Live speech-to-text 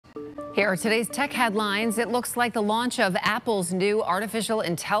Here are today's tech headlines. It looks like the launch of Apple's new artificial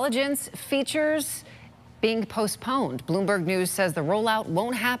intelligence features being postponed. Bloomberg News says the rollout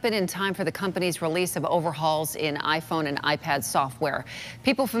won't happen in time for the company's release of overhauls in iPhone and iPad software.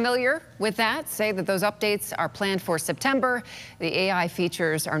 People familiar with that say that those updates are planned for September. The AI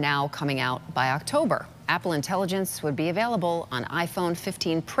features are now coming out by October. Apple Intelligence would be available on iPhone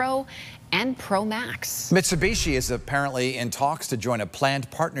 15 Pro and Pro Max. Mitsubishi is apparently in talks to join a planned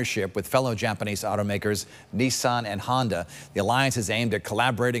partnership with fellow Japanese automakers Nissan and Honda. The alliance is aimed at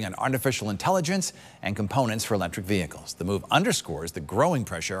collaborating on artificial intelligence and components for electric vehicles. The move underscores the growing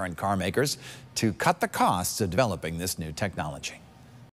pressure on car makers to cut the costs of developing this new technology.